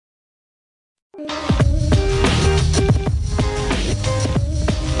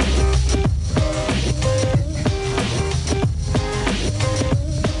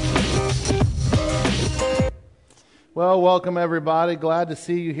Well, welcome everybody. Glad to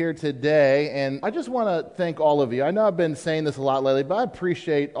see you here today. And I just want to thank all of you. I know I've been saying this a lot lately, but I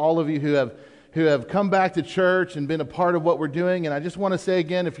appreciate all of you who have come back to church and been a part of what we're doing. And I just want to say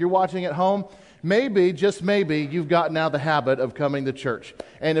again, if you're watching at home, maybe, just maybe, you've gotten out the habit of coming to church.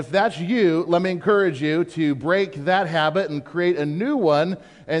 And if that's you, let me encourage you to break that habit and create a new one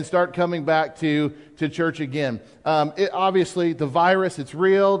and start coming back to church again. Obviously, the virus, it's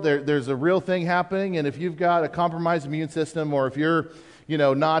real. There's a real thing happening. And if you've got a compromised immune system, or if you're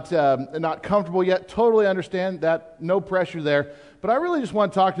not comfortable yet, totally understand that. No pressure there. But I really just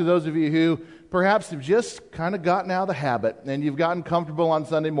want to talk to those of you who perhaps have just kind of gotten out of the habit and you've gotten comfortable on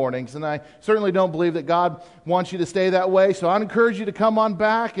Sunday mornings. And I certainly don't believe that God wants you to stay that way. So I encourage you to come on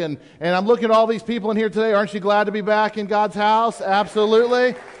back. And I'm looking at all these people in here today. Aren't you glad to be back in God's house?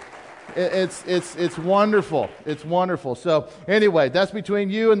 Absolutely. It's wonderful. It's wonderful. So anyway, that's between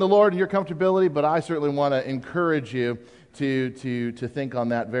you and the Lord and your comfortability. But I certainly want to encourage you to think on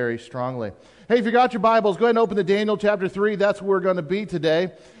that very strongly. Hey, if you got your Bibles, go ahead and open to Daniel chapter 3. That's where we're going to be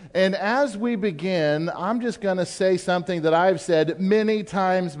today. And as we begin, I'm just going to say something that I've said many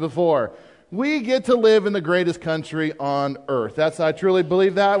times before. We get to live in the greatest country on earth. I truly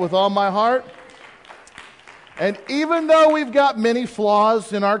believe that with all my heart. And even though we've got many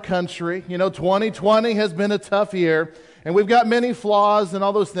flaws in our country, 2020 has been a tough year, and we've got many flaws and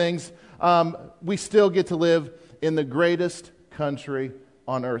all those things, we still get to live in the greatest country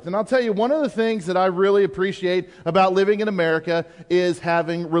on earth. And I'll tell you, one of the things that I really appreciate about living in America is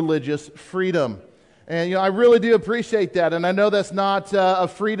having religious freedom. And I really do appreciate that. And I know that's not a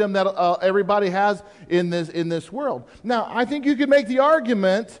freedom that everybody has in this world. Now, I think you could make the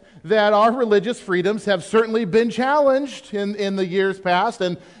argument that our religious freedoms have certainly been challenged in the years past.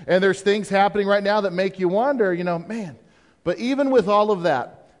 And there's things happening right now that make you wonder, man. But even with all of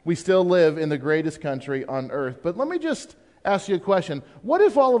that, we still live in the greatest country on earth. But let me just ask you a question. What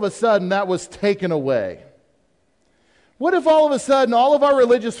if all of a sudden that was taken away? What if all of a sudden all of our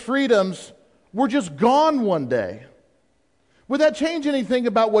religious freedoms were just gone one day? Would that change anything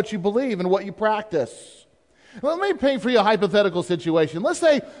about what you believe and what you practice? Let me paint for you a hypothetical situation. Let's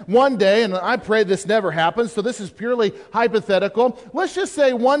say one day, and I pray this never happens, so this is purely hypothetical. Let's just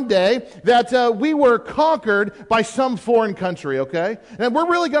say one day that we were conquered by some foreign country, okay? And we're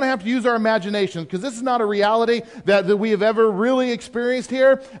really going to have to use our imagination because this is not a reality that we have ever really experienced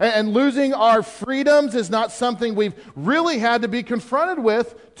here. And losing our freedoms is not something we've really had to be confronted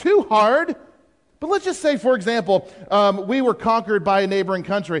with too hard. But let's just say, for example, we were conquered by a neighboring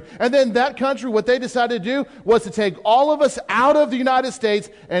country. And then that country, what they decided to do was to take all of us out of the United States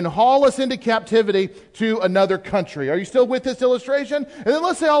and haul us into captivity to another country. Are you still with this illustration? And then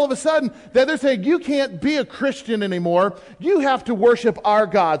let's say all of a sudden that they're saying, you can't be a Christian anymore. You have to worship our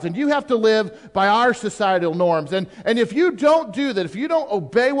gods, and you have to live by our societal norms. And if you don't do that, if you don't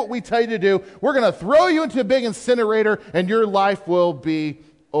obey what we tell you to do, we're going to throw you into a big incinerator, and your life will be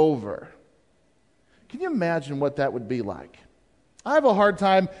over. Can you imagine what that would be like? I have a hard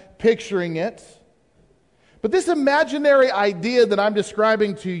time picturing it. But this imaginary idea that I'm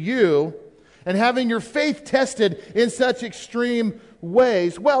describing to you and having your faith tested in such extreme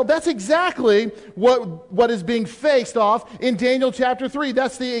ways, well, that's exactly what is being faced off in Daniel chapter 3.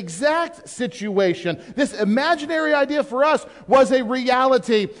 That's the exact situation. This imaginary idea for us was a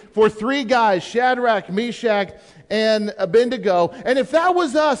reality for three guys, Shadrach, Meshach, and Abednego. And if that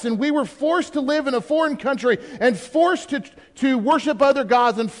was us and we were forced to live in a foreign country and forced to worship other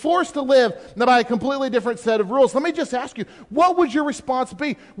gods and forced to live by a completely different set of rules, let me just ask you, what would your response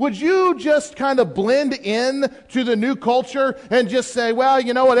be? Would you just kind of blend in to the new culture and just say, well,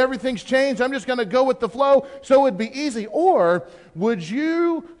 you know what, everything's changed, I'm just going to go with the flow so it'd be easy? Or do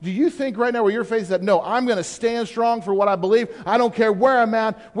you think right now where your faith is that, no, I'm going to stand strong for what I believe, I don't care where I'm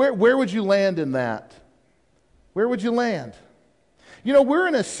at? Where would you land in that? Where would you land? We're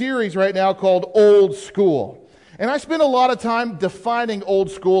in a series right now called Old School. And I spent a lot of time defining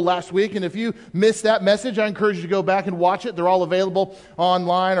old school last week. And if you missed that message, I encourage you to go back and watch it. They're all available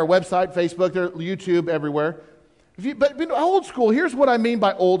online, our website, Facebook, YouTube, everywhere. But old school, here's what I mean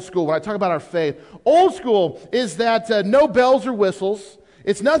by old school when I talk about our faith. Old school is that no bells or whistles.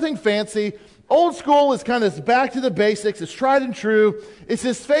 It's nothing fancy. Old school is kind of back to the basics. It's tried and true. It's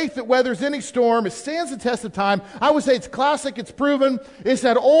this faith that weathers any storm. It stands the test of time. I would say it's classic. It's proven. It's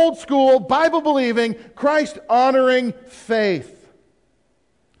that old school, Bible-believing, Christ-honoring faith.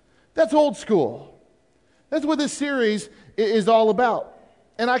 That's old school. That's what this series is all about.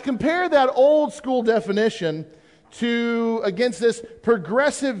 And I compare that old school definition against this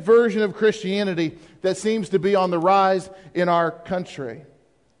progressive version of Christianity that seems to be on the rise in our country.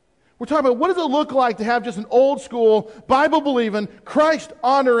 We're talking about what does it look like to have just an old school, Bible-believing,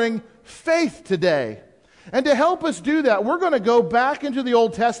 Christ-honoring faith today. And to help us do that, we're going to go back into the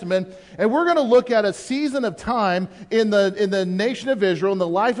Old Testament and we're going to look at a season of time in the nation of Israel, in the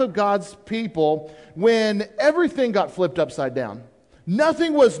life of God's people, when everything got flipped upside down.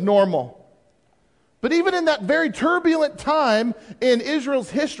 Nothing was normal. But even in that very turbulent time in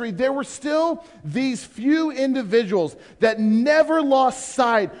Israel's history, there were still these few individuals that never lost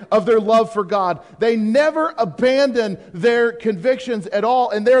sight of their love for God. They never abandoned their convictions at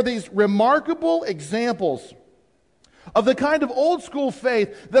all. And they're these remarkable examples of the kind of old school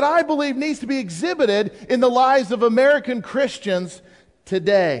faith that I believe needs to be exhibited in the lives of American Christians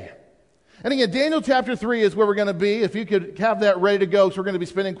today. And again, Daniel chapter 3 is where we're going to be. If you could have that ready to go, because we're going to be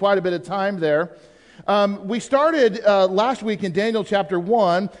spending quite a bit of time there. We started last week in Daniel chapter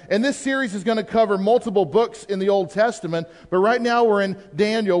 1, and this series is going to cover multiple books in the Old Testament, but right now we're in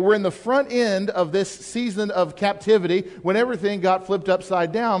Daniel. We're in the front end of this season of captivity when everything got flipped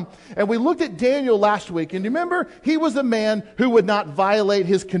upside down. And we looked at Daniel last week, and you remember, he was a man who would not violate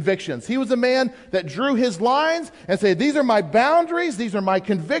his convictions. He was a man that drew his lines and said, these are my boundaries, these are my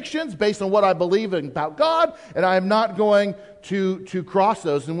convictions based on what I believe about God, and I am not going to cross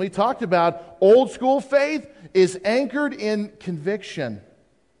those. And we talked about old school faith is anchored in conviction.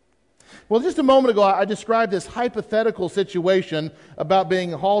 Well, just a moment ago, I described this hypothetical situation about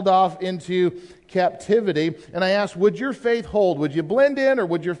being hauled off into captivity. And I asked, would your faith hold? Would you blend in or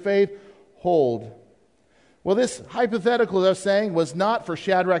would your faith hold? Well, this hypothetical, as I was saying, was not for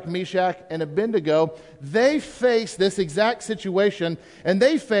Shadrach, Meshach, and Abednego. They faced this exact situation, and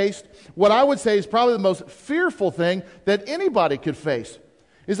they faced what I would say is probably the most fearful thing that anybody could face.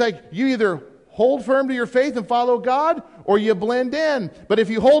 It's like you either hold firm to your faith and follow God, or you blend in. But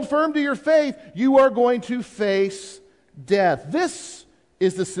if you hold firm to your faith, you are going to face death. This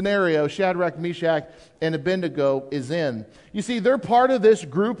is the scenario Shadrach, Meshach, and Abednego is in. You see, they're part of this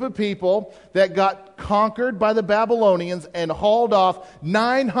group of people that got conquered by the Babylonians and hauled off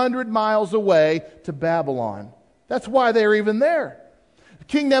 900 miles away to Babylon. That's why they're even there.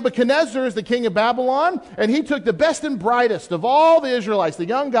 King Nebuchadnezzar is the king of Babylon, and he took the best and brightest of all the Israelites, the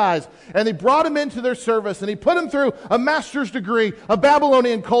young guys, and he brought them into their service, and he put them through a master's degree of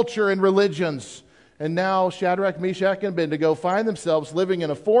Babylonian culture and religions. And now Shadrach, Meshach, and Abednego find themselves living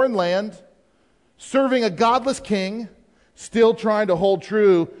in a foreign land, serving a godless king, still trying to hold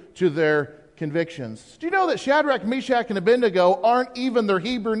true to their convictions. Do you know that Shadrach, Meshach, and Abednego aren't even their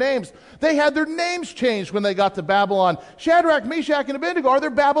Hebrew names? They had their names changed when they got to Babylon. Shadrach, Meshach, and Abednego are their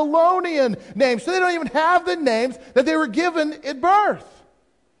Babylonian names, so they don't even have the names that they were given at birth.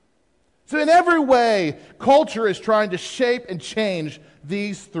 So in every way, culture is trying to shape and change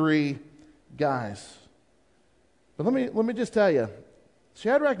these three guys. But let me just tell you,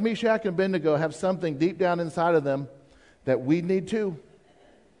 Shadrach, Meshach, and Abednego have something deep down inside of them that we need too.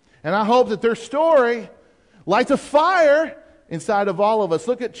 And I hope that their story lights a fire inside of all of us.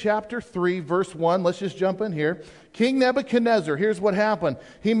 Look at chapter 3, verse 1. Let's just jump in here. King Nebuchadnezzar, here's what happened.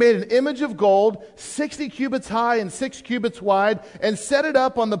 He made an image of gold, 60 cubits high and 6 cubits wide, and set it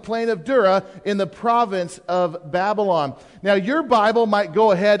up on the plain of Dura in the province of Babylon. Now, your Bible might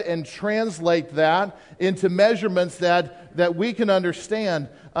go ahead and translate that into measurements that we can understand.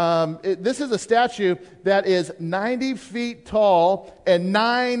 This is a statue that is 90 feet tall and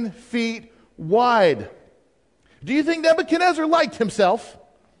 9 feet wide. Do you think Nebuchadnezzar liked himself?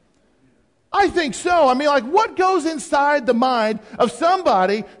 I think so. I mean, like, what goes inside the mind of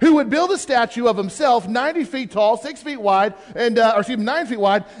somebody who would build a statue of himself 90 feet tall, 6 feet wide, and 9 feet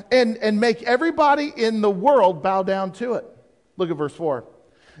wide, and make everybody in the world bow down to it? Look at verse 4.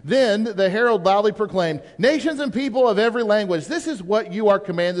 Then the herald loudly proclaimed, "Nations and people of every language, this is what you are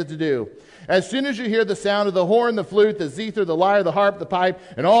commanded to do. As soon as you hear the sound of the horn, the flute, the zither, the lyre, the harp, the pipe,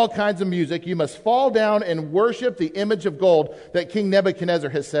 and all kinds of music, you must fall down and worship the image of gold that King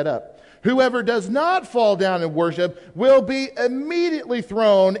Nebuchadnezzar has set up. Whoever does not fall down and worship will be immediately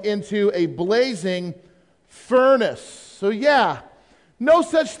thrown into a blazing furnace." So yeah, no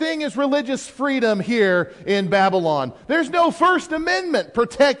such thing as religious freedom here in Babylon. There's no First Amendment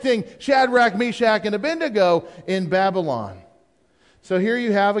protecting Shadrach, Meshach, and Abednego in Babylon. So here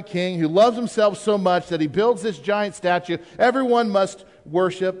you have a king who loves himself so much that he builds this giant statue. Everyone must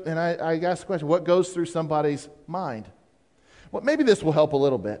worship. And I ask the question, what goes through somebody's mind? Well, maybe this will help a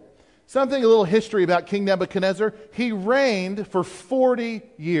little bit. A little history about King Nebuchadnezzar. He reigned for 40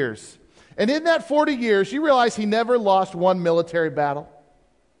 years. And in that 40 years, you realize he never lost one military battle.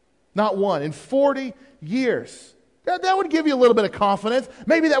 Not one. In 40 years. That would give you a little bit of confidence.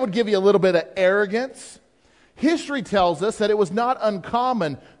 Maybe that would give you a little bit of arrogance. History tells us that it was not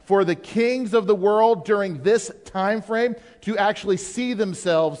uncommon for the kings of the world during this time frame to actually see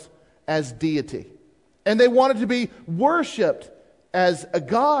themselves as deity. And they wanted to be worshipped as a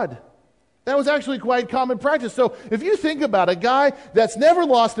god. That was actually quite common practice. So if you think about a guy that's never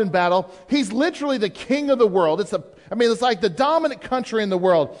lost in battle, he's literally the king of the world. It's like the dominant country in the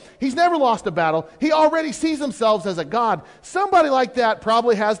world. He's never lost a battle. He already sees himself as a god. Somebody like that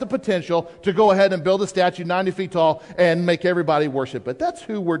probably has the potential to go ahead and build a statue 90 feet tall and make everybody worship it. That's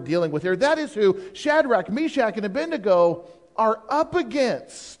who we're dealing with here. That is who Shadrach, Meshach, and Abednego are up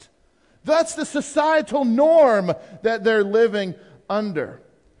against. That's the societal norm that they're living under.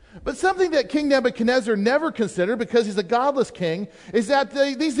 But something that King Nebuchadnezzar never considered, because he's a godless king, is that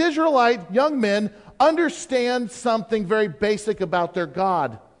these Israelite young men understand something very basic about their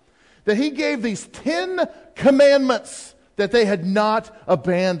God. That he gave these 10 commandments that they had not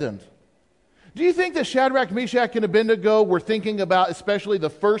abandoned. Do you think that Shadrach, Meshach, and Abednego were thinking about especially the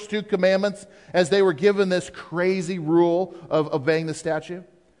first 2 commandments as they were given this crazy rule of obeying the statue? Do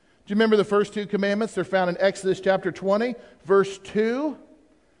you remember the first 2 commandments? They're found in Exodus chapter 20, verse 2.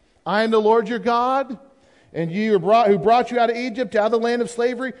 I am the Lord your God, and who brought you out of Egypt, out of the land of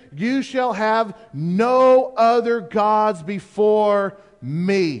slavery. You shall have no other gods before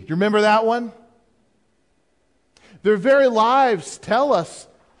me. Do you remember that one? Their very lives tell us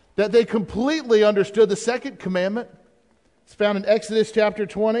that they completely understood the second commandment. It's found in Exodus chapter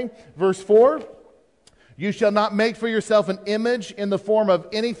 20, verse 4. You shall not make for yourself an image in the form of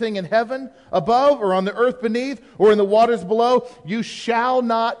anything in heaven above or on the earth beneath or in the waters below. You shall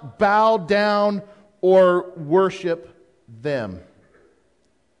not bow down or worship them.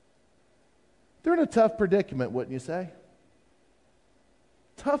 They're in a tough predicament, wouldn't you say?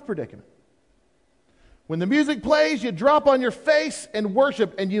 Tough predicament. When the music plays, you drop on your face and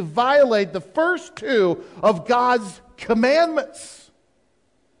worship, and you violate the first 2 of God's commandments.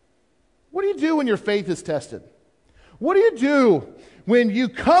 What do you do when your faith is tested? What do you do when you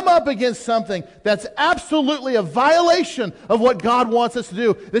come up against something that's absolutely a violation of what God wants us to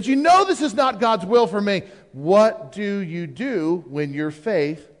do? That you know this is not God's will for me. What do you do when your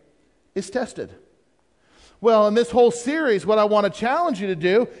faith is tested? Well, in this whole series, what I want to challenge you to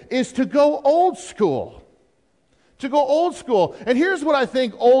do is to go old school. To go old school. And here's what I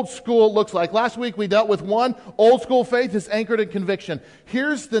think old school looks like. Last week we dealt with one. Old school faith is anchored in conviction.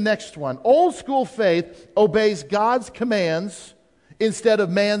 Here's the next one. Old school faith obeys God's commands instead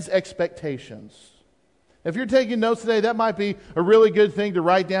of man's expectations. If you're taking notes today, that might be a really good thing to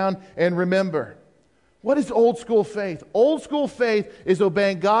write down and remember. What is old school faith? Old school faith is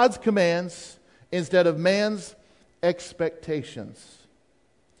obeying God's commands instead of man's expectations.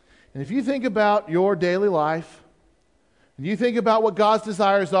 And if you think about your daily life, and you think about what God's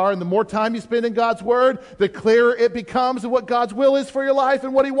desires are, and the more time you spend in God's Word, the clearer it becomes of what God's will is for your life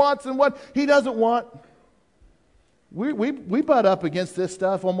and what He wants and what He doesn't want. We butt up against this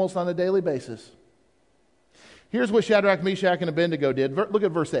stuff almost on a daily basis. Here's what Shadrach, Meshach, and Abednego did. Look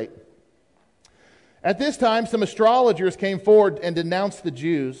at verse 8. At this time, some astrologers came forward and denounced the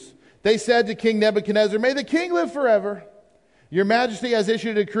Jews. They said to King Nebuchadnezzar, "May the king live forever. Your majesty has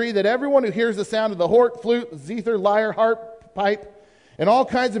issued a decree that everyone who hears the sound of the horn, flute, zither, lyre, harp, pipe, and all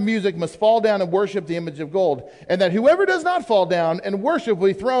kinds of music must fall down and worship the image of gold, and that whoever does not fall down and worship will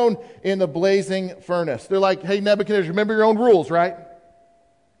be thrown in the blazing furnace." They're like, "Hey, Nebuchadnezzar, remember your own rules, right?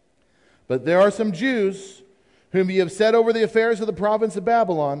 But there are some Jews whom you have set over the affairs of the province of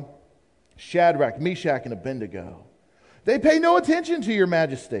Babylon, Shadrach, Meshach, and Abednego. They pay no attention to your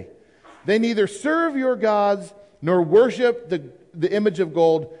majesty. They neither serve your gods nor worship the image of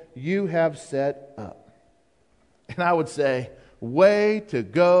gold you have set up." And I would say, way to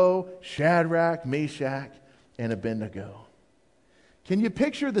go, Shadrach, Meshach, and Abednego. Can you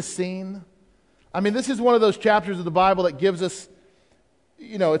picture the scene? I mean, this is one of those chapters of the Bible that gives us,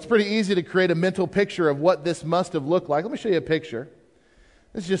 it's pretty easy to create a mental picture of what this must have looked like. Let me show you a picture.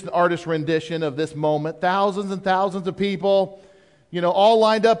 This is just an artist's rendition of this moment. Thousands and thousands of people, all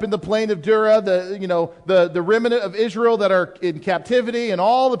lined up in the plain of Dura, the remnant of Israel that are in captivity, and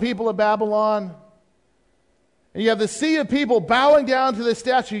all the people of Babylon. And you have the sea of people bowing down to the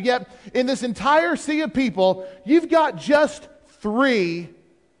statue. Yet, in this entire sea of people, you've got just 3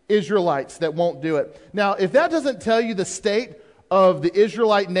 Israelites that won't do it. Now, if that doesn't tell you the state of the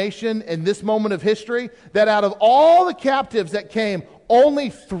Israelite nation in this moment of history, that out of all the captives that came, only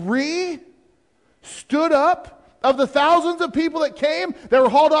 3 stood up. Of the thousands of people that came, that were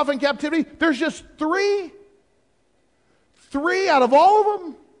hauled off in captivity, there's just 3. 3 out of all of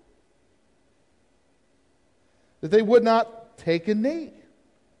them. that they would not take a knee.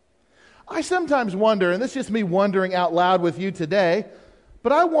 I sometimes wonder, and this is just me wondering out loud with you today,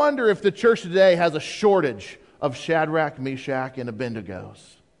 but I wonder if the church today has a shortage of Shadrach, Meshach, and Abednegos.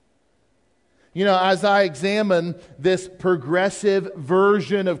 You know, as I examine this progressive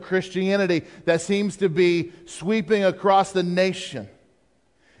version of Christianity that seems to be sweeping across the nation,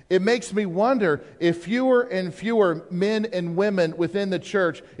 it makes me wonder if fewer and fewer men and women within the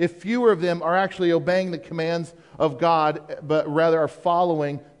church, if fewer of them are actually obeying the commands of God, but rather are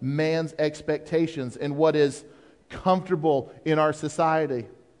following man's expectations and what is comfortable in our society.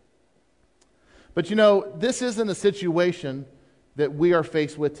 But you know, this isn't a situation that we are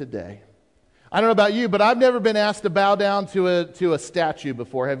faced with today. I don't know about you, but I've never been asked to bow down to a statue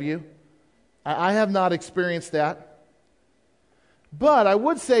before. Have you? I have not experienced that. But I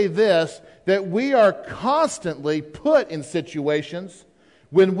would say this, that we are constantly put in situations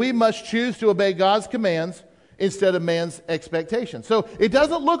when we must choose to obey God's commands instead of man's expectations. So it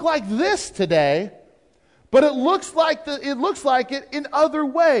doesn't look like this today, but it looks like it in other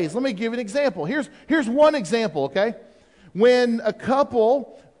ways. Let me give you an example. Here's one example, okay? When a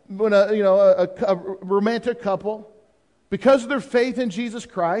romantic couple, because of their faith in Jesus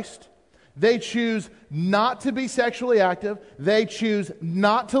Christ, they choose not to be sexually active. They choose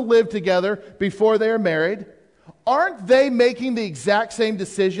not to live together before they are married. Aren't they making the exact same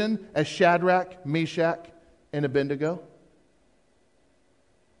decision as Shadrach, Meshach, and Abednego?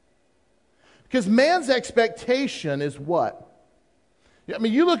 Because man's expectation is what? I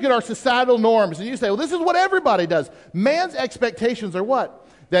mean, you look at our societal norms and you say, well, this is what everybody does. Man's expectations are what?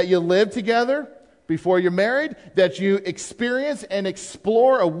 That you live together before you're married, that you experience and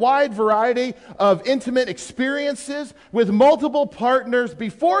explore a wide variety of intimate experiences with multiple partners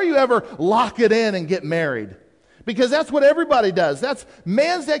before you ever lock it in and get married. Because that's what everybody does. That's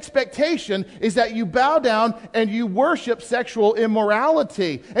man's expectation, is that you bow down and you worship sexual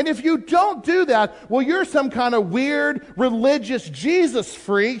immorality. And if you don't do that, well, you're some kind of weird religious Jesus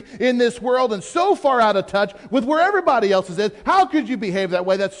freak in this world and so far out of touch with where everybody else is. How could you behave that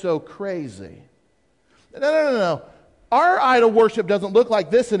way? That's so crazy. No. Our idol worship doesn't look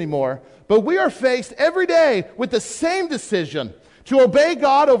like this anymore, but we are faced every day with the same decision to obey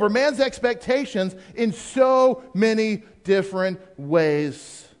God over man's expectations in so many different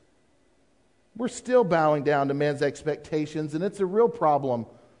ways. We're still bowing down to man's expectations, and it's a real problem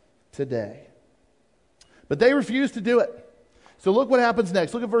today. But they refuse to do it. So look what happens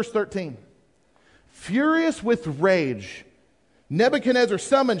next. Look at verse 13. Furious with rage, Nebuchadnezzar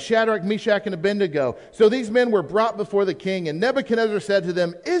summoned Shadrach, Meshach, and Abednego. So these men were brought before the king, and Nebuchadnezzar said to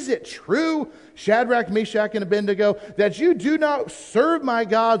them, "Is it true, Shadrach, Meshach, and Abednego, that you do not serve my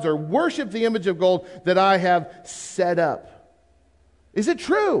gods or worship the image of gold that I have set up?" Is it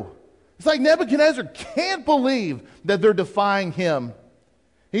true? It's like Nebuchadnezzar can't believe that they're defying him.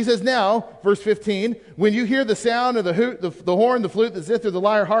 He says now, verse 15, when you hear the sound of the hoot, the horn, the flute, the zither, the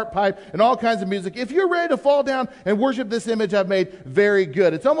lyre, harp, pipe, and all kinds of music, if you're ready to fall down and worship this image I've made, very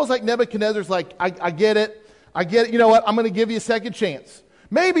good. It's almost like Nebuchadnezzar's like, I get it. I get it. You know what? I'm going to give you a second chance.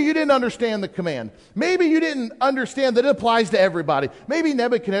 Maybe you didn't understand the command. Maybe you didn't understand that it applies to everybody. Maybe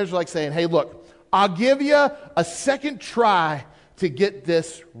Nebuchadnezzar's like saying, hey, look, I'll give you a second try to get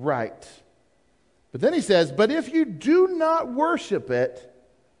this right. But then he says, but if you do not worship it,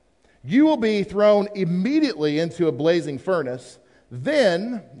 you will be thrown immediately into a blazing furnace.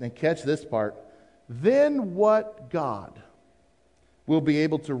 Then, and catch this part, then what God will be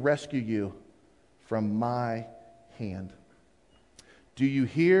able to rescue you from my hand? Do you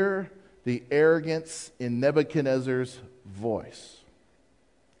hear the arrogance in Nebuchadnezzar's voice?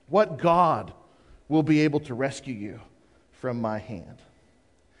 What God will be able to rescue you from my hand?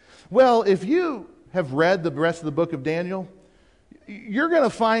 Well, if you have read the rest of the book of Daniel, you're going to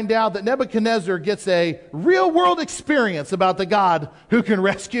find out that Nebuchadnezzar gets a real-world experience about the God who can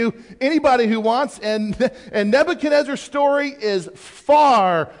rescue anybody who wants, and Nebuchadnezzar's story is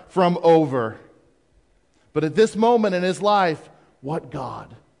far from over. But at this moment in his life, what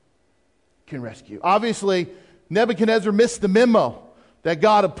God can rescue? Obviously, Nebuchadnezzar missed the memo that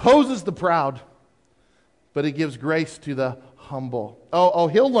God opposes the proud, but he gives grace to the humble. Oh,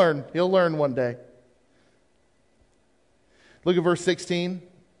 he'll learn. He'll learn one day. Look at verse 16,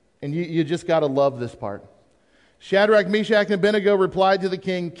 and you just got to love this part. Shadrach, Meshach, and Abednego replied to the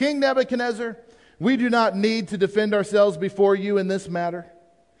king, King Nebuchadnezzar, we do not need to defend ourselves before you in this matter.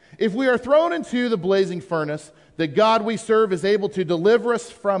 If we are thrown into the blazing furnace, the God we serve is able to deliver us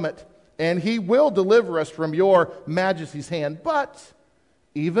from it, and he will deliver us from your majesty's hand. But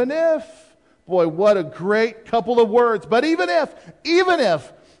even if, boy, what a great couple of words, but even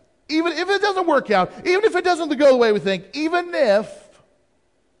if even if it doesn't work out, even if it doesn't go the way we think, even if,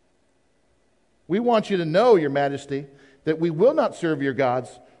 we want you to know, Your Majesty, that we will not serve your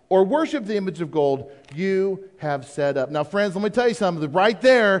gods or worship the image of gold you have set up. Now, friends, let me tell you something. Right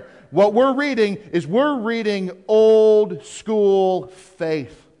there, what we're reading is we're reading old school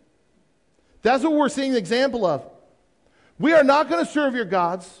faith. That's what we're seeing the example of. We are not going to serve your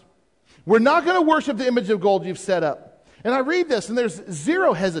gods. We're not going to worship the image of gold you've set up. And I read this, and there's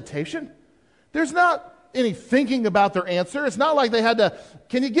zero hesitation. There's not any thinking about their answer. It's not like they had to,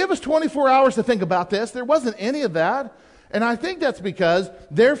 can you give us 24 hours to think about this? There wasn't any of that. And I think that's because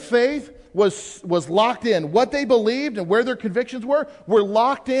their faith was locked in. What they believed and where their convictions were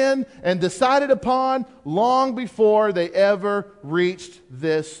locked in and decided upon long before they ever reached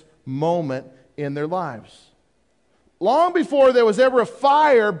this moment in their lives. Long before there was ever a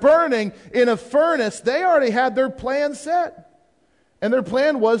fire burning in a furnace, they already had their plan set. And their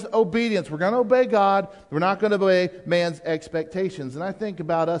plan was obedience. We're going to obey God. We're not going to obey man's expectations. And I think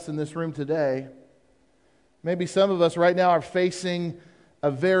about us in this room today. Maybe some of us right now are facing a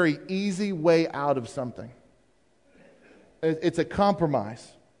very easy way out of something. It's a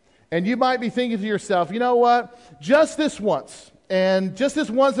compromise. And you might be thinking to yourself, you know what? Just this once. And just this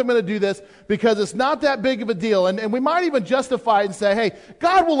once I'm going to do this because it's not that big of a deal. And we might even justify it and say, hey,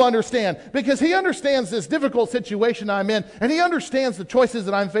 God will understand because He understands this difficult situation I'm in. And He understands the choices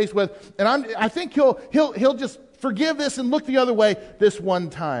that I'm faced with. And I think He'll just forgive this and look the other way this one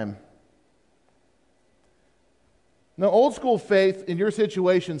time. Now, old school faith in your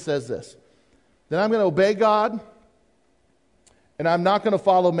situation says this, that I'm going to obey God and I'm not going to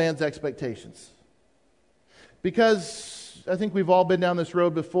follow man's expectations. Because I think we've all been down this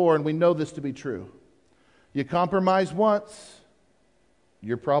road before, and we know this to be true. You compromise once,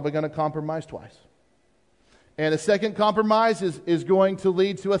 you're probably going to compromise twice. And a second compromise is going to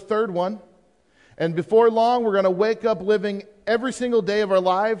lead to a third one. And before long, we're going to wake up living every single day of our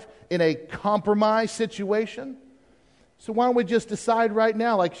life in a compromise situation. So why don't we just decide right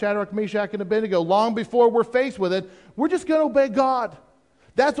now, like Shadrach, Meshach, and Abednego, long before we're faced with it, we're just going to obey God.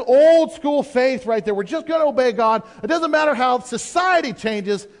 That's old school faith right there. We're just going to obey God. It doesn't matter how society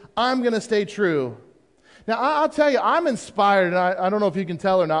changes. I'm going to stay true. Now, I'll tell you, I'm inspired, and I don't know if you can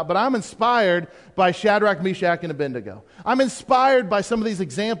tell or not, but I'm inspired by Shadrach, Meshach, and Abednego. I'm inspired by some of these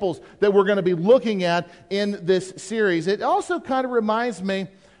examples that we're going to be looking at in this series. It also kind of reminds me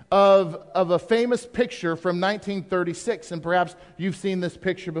of a famous picture from 1936, and perhaps you've seen this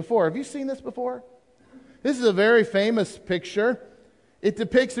picture before. Have you seen this before? This is a very famous picture. It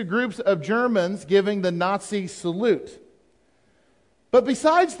depicts a group of Germans giving the Nazi salute. But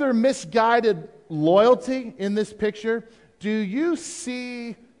besides their misguided loyalty in this picture, do you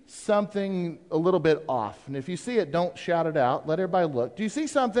see something a little bit off? And if you see it, don't shout it out. Let everybody look. Do you see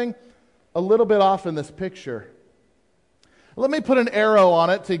something a little bit off in this picture? Let me put an arrow on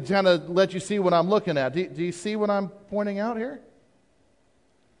it to kind of let you see what I'm looking at. Do you see what I'm pointing out here?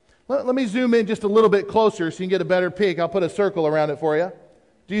 Let me zoom in just a little bit closer so you can get a better peek. I'll put a circle around it for you.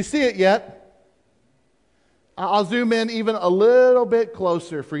 Do you see it yet? I'll zoom in even a little bit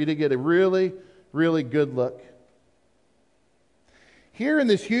closer for you to get a really, really good look. Here in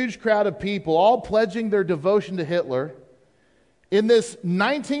this huge crowd of people, all pledging their devotion to Hitler, in this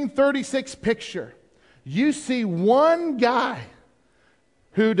 1936 picture, you see one guy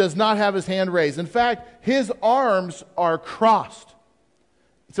who does not have his hand raised. In fact, his arms are crossed.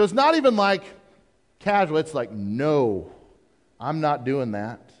 So it's not even like casual. It's like, no, I'm not doing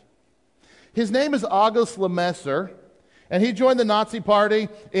that. His name is August Lemesser, and he joined the Nazi Party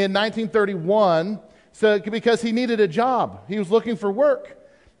in 1931 because he needed a job. He was looking for work.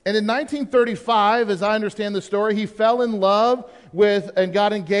 And in 1935, as I understand the story, he fell in love with and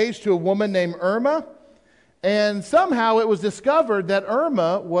got engaged to a woman named Irma. And somehow it was discovered that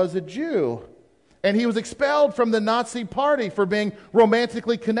Irma was a Jew. And he was expelled from the Nazi Party for being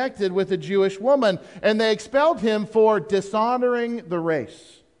romantically connected with a Jewish woman. And they expelled him for dishonoring the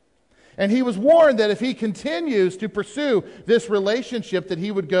race. And he was warned that if he continues to pursue this relationship, that he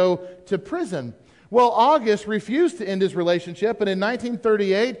would go to prison. Well, August refused to end his relationship, and in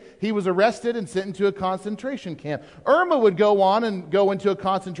 1938, he was arrested and sent into a concentration camp. Irma would go on and go into a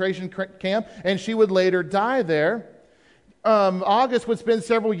concentration camp, and she would later die there. August would spend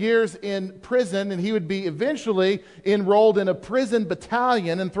several years in prison, and he would be eventually enrolled in a prison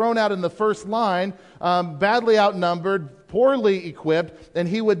battalion and thrown out in the first line, badly outnumbered, poorly equipped, and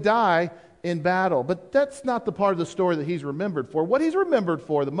he would die in battle. But that's not the part of the story that he's remembered for. What he's remembered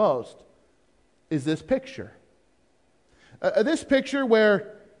for the most is this picture. This picture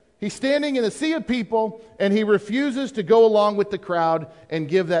where He's standing in a sea of people, and he refuses to go along with the crowd and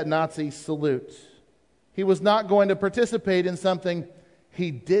give that Nazi salute. He was not going to participate in something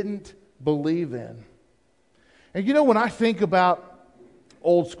he didn't believe in. And you know, when I think about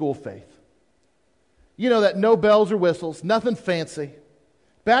old school faith, you know that no bells or whistles, nothing fancy,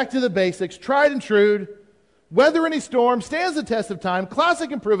 back to the basics, tried and true, weather any storm, stands the test of time,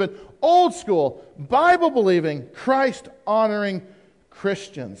 classic and proven, old school, Bible-believing, Christ-honoring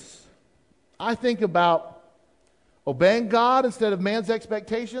Christians. I think about obeying God instead of man's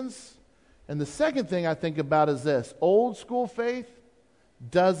expectations. And the second thing I think about is this: old school faith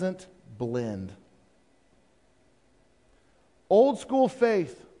doesn't blend. Old school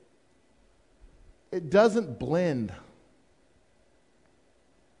faith, it doesn't blend.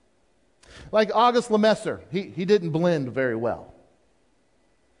 Like August Lemesser, he didn't blend very well.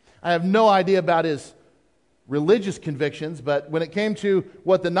 I have no idea about his religious convictions, but when it came to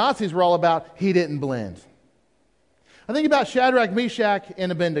what the Nazis were all about, he didn't blend. I think about Shadrach, Meshach, and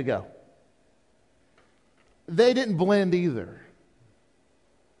Abednego. They didn't blend either.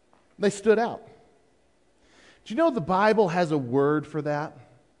 They stood out. Do you know the Bible has a word for that?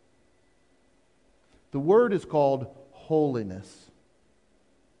 The word is called holiness.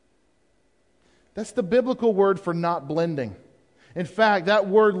 That's the biblical word for not blending. In fact, that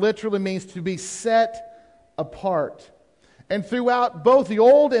word literally means to be set apart. And throughout both the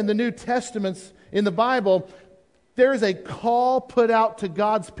Old and the New Testaments in the Bible, there is a call put out to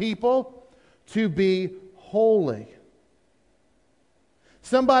God's people to be holy.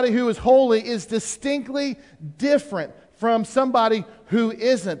 Somebody who is holy is distinctly different from somebody who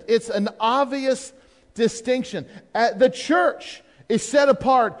isn't. It's an obvious distinction. The church is set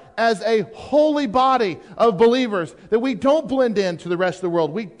apart as a holy body of believers, that we don't blend into the rest of the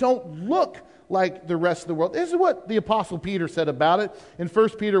world. We don't look like the rest of the world. This is what the Apostle Peter said about it in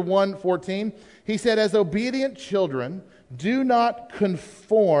 1 Peter 1:14. He said, "As obedient children, do not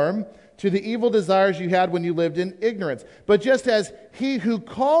conform to the evil desires you had when you lived in ignorance. But just as he who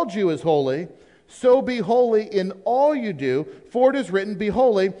called you is holy, so be holy in all you do. For it is written, be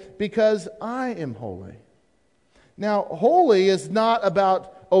holy, because I am holy." Now, holy is not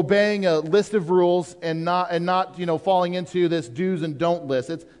about obeying a list of rules and not falling into this do's and don't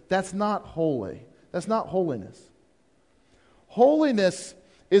list. That's not holy. That's not holiness. Holiness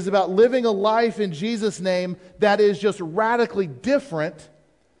is about living a life in Jesus' name that is just radically different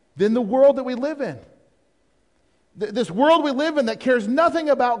than the world that we live in. This world we live in that cares nothing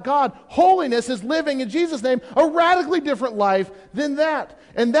about God, holiness is living in Jesus' name a radically different life than that.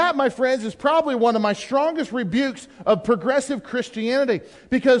 And that, my friends, is probably one of my strongest rebukes of progressive Christianity.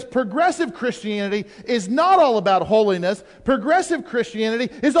 Because progressive Christianity is not all about holiness. Progressive Christianity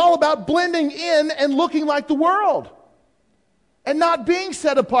is all about blending in and looking like the world. And not being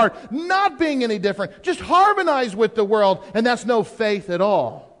set apart, not being any different. Just harmonize with the world, and that's no faith at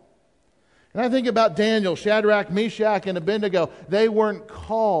all. And I think about Daniel, Shadrach, Meshach, and Abednego. They weren't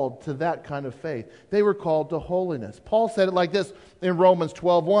called to that kind of faith. They were called to holiness. Paul said it like this in Romans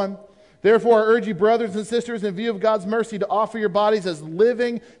 12:1. "Therefore I urge you, brothers and sisters, in view of God's mercy, to offer your bodies as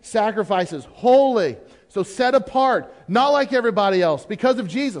living sacrifices, holy." So set apart, not like everybody else, because of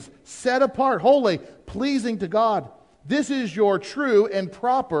Jesus. Set apart, holy, pleasing to God. This is your true and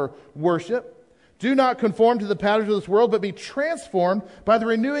proper worship. Do not conform to the patterns of this world, but be transformed by the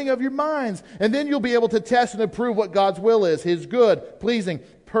renewing of your minds. And then you'll be able to test and approve what God's will is, His good, pleasing,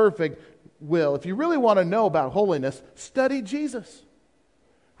 perfect will. If you really want to know about holiness, study Jesus.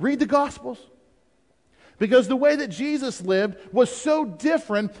 Read the Gospels. Because the way that Jesus lived was so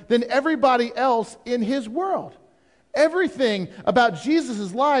different than everybody else in His world. Everything about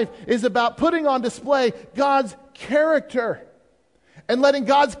Jesus' life is about putting on display God's character and letting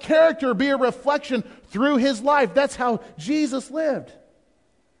God's character be a reflection through His life. That's how Jesus lived.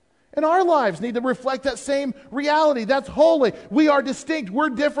 And our lives need to reflect that same reality. That's holy. We are distinct. We're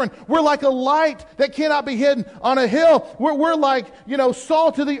different. We're like a light that cannot be hidden on a hill. We're like,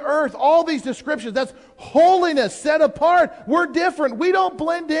 salt to the earth. All these descriptions. That's holiness, set apart. We're different. We don't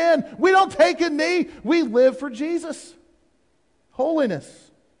blend in. We don't take a knee. We live for Jesus. Holiness.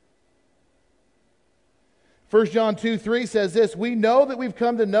 1 John 2:3 says this, "We know that we've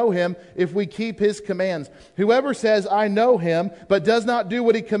come to know Him if we keep His commands. Whoever says, 'I know Him,' but does not do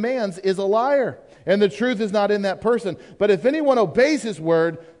what He commands is a liar, and the truth is not in that person. But if anyone obeys His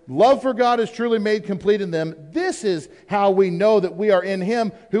word, love for God is truly made complete in them. This is how we know that we are in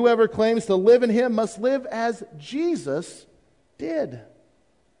Him. Whoever claims to live in Him must live as Jesus did."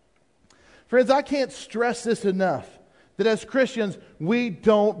 Friends, I can't stress this enough, that as Christians, we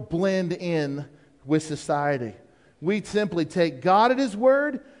don't blend in with society. We simply take God at His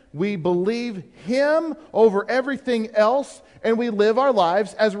word, We believe Him over everything else, and we live our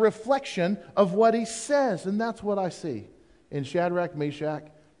lives as a reflection of what He says. And that's what I see in Shadrach, Meshach,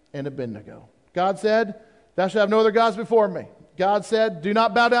 and Abednego. God said, "Thou shalt have no other gods before me." God said, "Do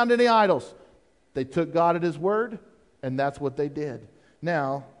not bow down to any idols." They took God at His word, and that's what they did.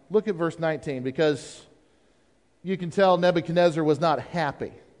 Now, look at verse 19, because you can tell Nebuchadnezzar was not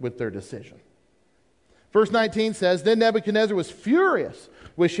happy with their decision. Verse 19 says, "Then Nebuchadnezzar was furious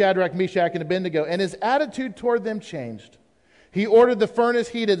with Shadrach, Meshach, and Abednego, and his attitude toward them changed. He ordered the furnace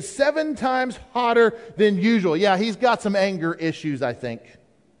heated 7 times hotter than usual." Yeah, he's got some anger issues, I think.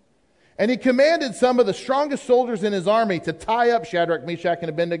 "And he commanded some of the strongest soldiers in his army to tie up Shadrach, Meshach, and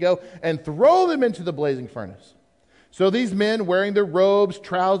Abednego and throw them into the blazing furnace. So these men, wearing their robes,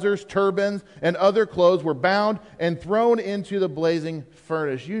 trousers, turbans, and other clothes, were bound and thrown into the blazing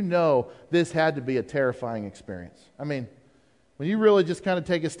furnace." You know this had to be a terrifying experience. I mean, when you really just kind of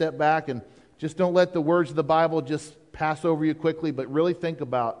take a step back and just don't let the words of the Bible just pass over you quickly, but really think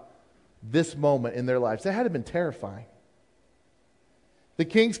about this moment in their lives. That had to have been terrifying. "The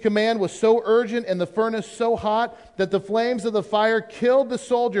king's command was so urgent and the furnace so hot that the flames of the fire killed the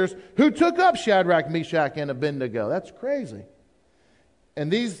soldiers who took up Shadrach, Meshach, and Abednego." That's crazy. "And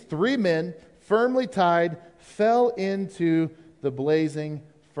these 3 men, firmly tied, fell into the blazing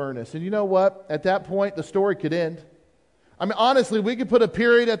furnace." And you know what? At that point, the story could end. I mean, honestly, we could put a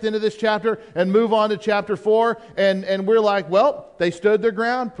period at the end of this chapter and move on to chapter 4, and we're like, well, they stood their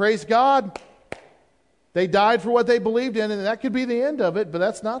ground. Praise God. They died for what they believed in, and that could be the end of it, but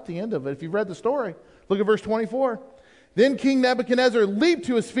that's not the end of it. If you've read the story, look at verse 24. "Then King Nebuchadnezzar leaped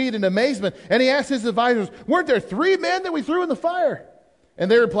to his feet in amazement, and he asked his advisors, 'Weren't there 3 men that we threw in the fire?'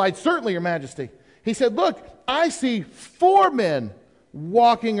 And they replied, 'Certainly, your majesty.' He said, 'Look, I see 4 men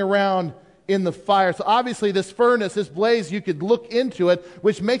walking around in the fire.'" So obviously this furnace, this blaze, you could look into it,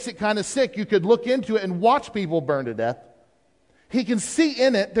 which makes it kind of sick. You could look into it and watch people burn to death. He can see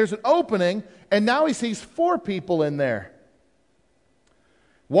in it, there's an opening, and now he sees 4 people in there,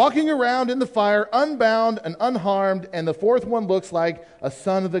 walking around in the fire, unbound and unharmed, and the 4th one looks like a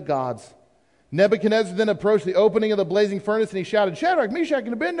son of the gods. Nebuchadnezzar then approached the opening of the blazing furnace, and he shouted, "Shadrach, Meshach,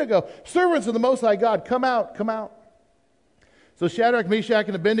 and Abednego, servants of the Most High God, come out, come out." So Shadrach, Meshach,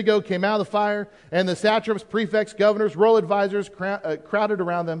 and Abednego came out of the fire, and the satraps, prefects, governors, royal advisors crowded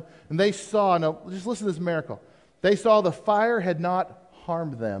around them, and they saw, now just listen to this miracle, they saw the fire had not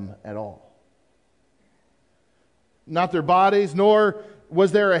harmed them at all. Not their bodies, nor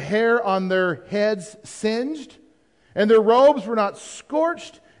was there a hair on their heads singed, and their robes were not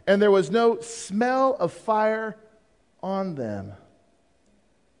scorched, and there was no smell of fire on them.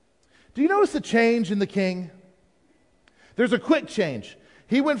 Do you notice the change in the king? There's a quick change.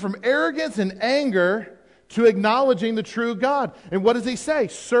 He went from arrogance and anger to acknowledging the true God. And what does he say?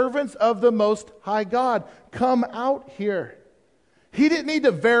 "Servants of the Most High God, come out here." He didn't need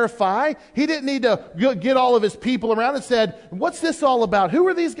to verify. He didn't need to get all of his people around and said, "What's this all about? Who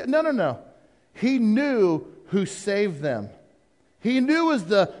are these guys?" No. He knew who saved them. He knew it was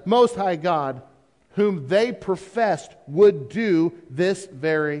the Most High God whom they professed would do this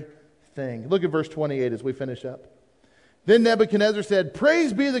very thing. Look at verse 28 as we finish up. "Then Nebuchadnezzar said,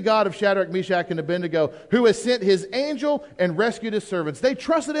 'Praise be the God of Shadrach, Meshach, and Abednego, who has sent his angel and rescued his servants. They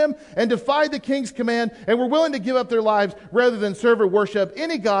trusted him and defied the king's command and were willing to give up their lives rather than serve or worship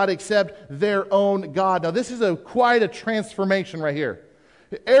any god except their own God.'" Now this is quite a transformation right here.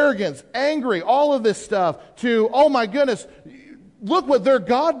 Arrogance, angry, all of this stuff to, oh my goodness, look what their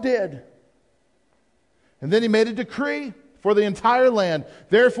God did. And then he made a decree for the entire land.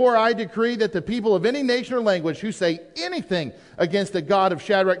 "Therefore I decree that the people of any nation or language who say anything against the God of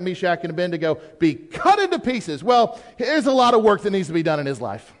Shadrach, Meshach, and Abednego be cut into pieces." Well, there's a lot of work that needs to be done in his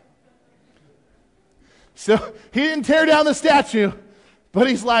life. So he didn't tear down the statue, but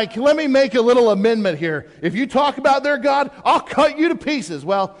he's like, let me make a little amendment here. If you talk about their God, I'll cut you to pieces.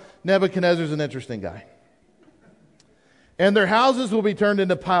 Well, Nebuchadnezzar's an interesting guy. "And their houses will be turned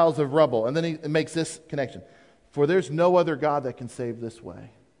into piles of rubble." And then he makes this connection. "For there's no other God that can save this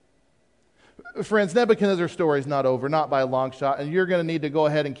way." Friends, Nebuchadnezzar's story is not over, not by a long shot, and you're going to need to go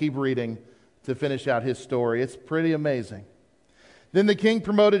ahead and keep reading to finish out his story. It's pretty amazing. "Then the king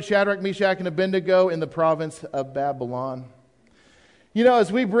promoted Shadrach, Meshach, and Abednego in the province of Babylon." You know,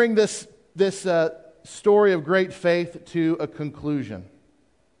 as we bring this story of great faith to a conclusion,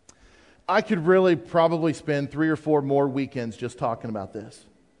 I could really probably spend 3 or 4 more weekends just talking about this.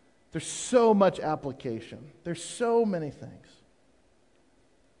 There's so much application. There's so many things.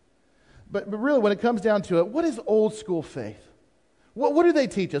 But really, when it comes down to it, what is old school faith? What do they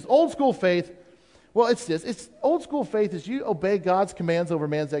teach us? Old school faith, Well, it's this. It's old school faith is you obey God's commands over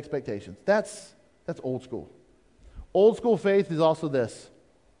man's expectations. That's old school. Old school faith is also this.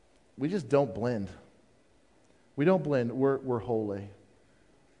 We just don't blend. We don't blend. We're holy.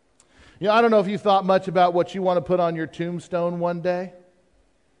 You know, I don't know if you thought much about what you want to put on your tombstone one day.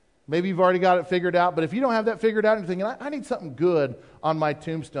 Maybe you've already got it figured out, but if you don't have that figured out and you're thinking, I need something good on my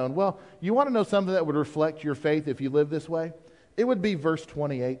tombstone, well, you want to know something that would reflect your faith if you live this way? It would be verse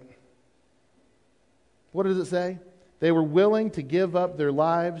 28. What does it say? They were willing to give up their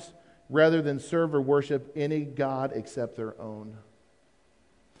lives rather than serve or worship any god except their own.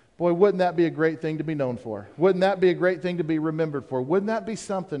 Boy, wouldn't that be a great thing to be known for? Wouldn't that be a great thing to be remembered for? Wouldn't that be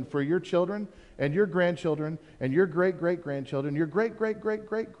something for your children and your grandchildren and your great-great-grandchildren, your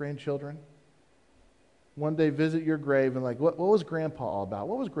great-great-great-great-grandchildren? One day visit your grave and like, what was Grandpa all about?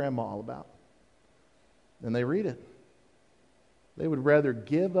 What was Grandma all about? And they read it. They would rather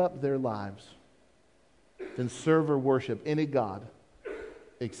give up their lives than serve or worship any god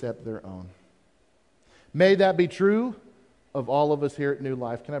except their own. May that be true of all of us here at New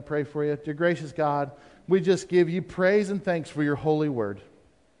Life. Can I pray for you? Dear gracious God, we just give you praise and thanks for your holy word.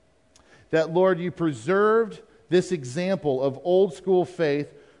 That, Lord, you preserved this example of old school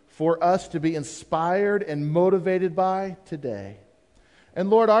faith for us to be inspired and motivated by today. And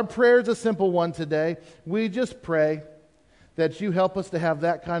Lord, our prayer is a simple one today. We just pray that you help us to have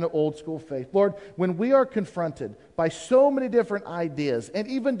that kind of old school faith. Lord, when we are confronted by so many different ideas and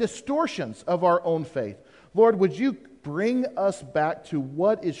even distortions of our own faith, Lord, would you bring us back to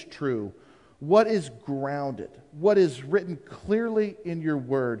what is true, what is grounded, what is written clearly in your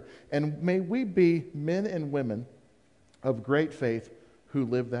word, and may we be men and women of great faith who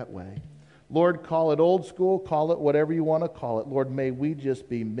live that way. Lord, call it old school, call it whatever you want to call it. Lord, may we just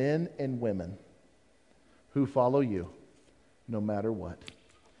be men and women who follow you no matter what.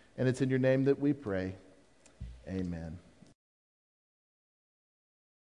 And it's in your name that we pray. Amen.